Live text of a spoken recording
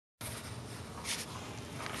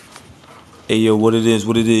Hey yo, what it is,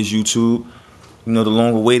 YouTube. You know, the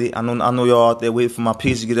longer waited. I know y'all out there waiting for my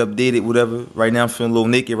page to get updated, whatever. Right now I'm feeling a little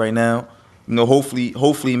naked right now. You know,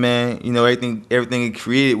 hopefully, man, you know, everything is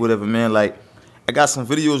created, whatever, man. Like, I got some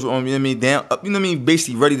videos on, you know what I mean, down, you know what I mean,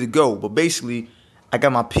 basically ready to go. But basically, I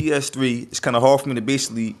got my PS3. It's kind of hard for me to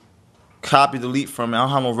basically copy, delete from it. I don't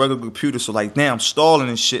have no regular computer, so like, damn, I'm stalling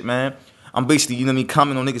and shit, man. I'm basically, you know what I mean,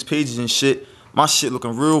 commenting on niggas' pages and shit. My shit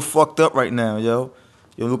looking real fucked up right now, yo.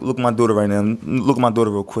 Yo, look at my daughter right now. Look at my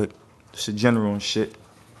daughter real quick. It's a general and shit.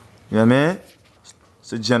 You know what I mean?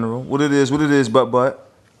 It's a general. What it is, but.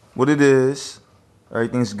 What it is.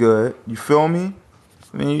 Everything's good. You feel me?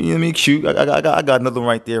 I mean, you know what I mean? Cute. I got another one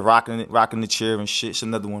right there, rocking the chair and shit. It's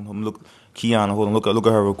another one. Look, Kiana, hold on, look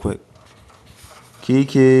at her real quick.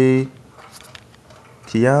 Kiana.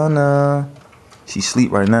 She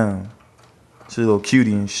sleep right now. She's a little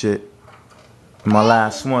cutie and shit. And my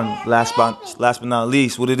last one, last but not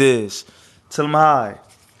least, what it is. Tell them hi.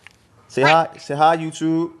 Say hi,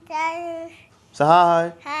 YouTube. Say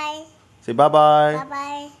hi. Hi. Say bye-bye.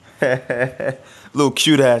 Bye-bye. Little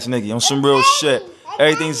cute ass nigga on some real shit.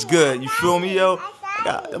 Everything's good. You feel me, yo?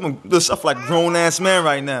 I'm doing stuff like grown ass man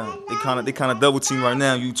right now. They kind of double team right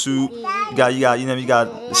now. YouTube. You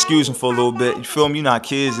got excuse them for a little bit. You feel me? You know how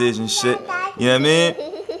kids is and shit. You know what I mean?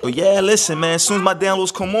 But yeah, listen, man. As soon as my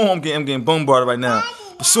downloads come on, I'm getting bombarded right now.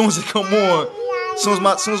 But as soon as it come on, as soon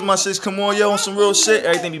as my shits come on, yo, on some real shit,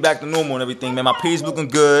 everything be back to normal and everything, man. My page looking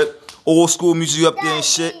good. Old school music up there and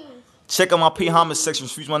shit. Check out my P Homage section.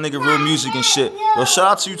 Features my nigga Real Music and shit. Yo, shout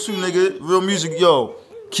out to you too, nigga. Real Music, yo.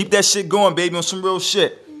 Keep that shit going, baby, on some real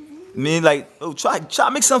shit. I mean, like, oh, try to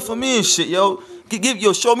make something for me and shit, yo.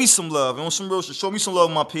 Show me some love. On some real shit. Show me some love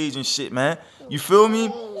on my page and shit, man. You feel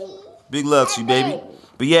me? Big love to you, baby.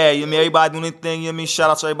 But yeah, you know, everybody doing their thing, you know what I mean?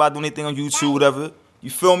 Shout out to everybody doing their thing on YouTube, whatever.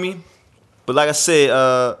 You feel me? But like I said,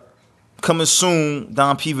 coming soon,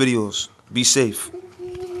 Don P videos. Be safe.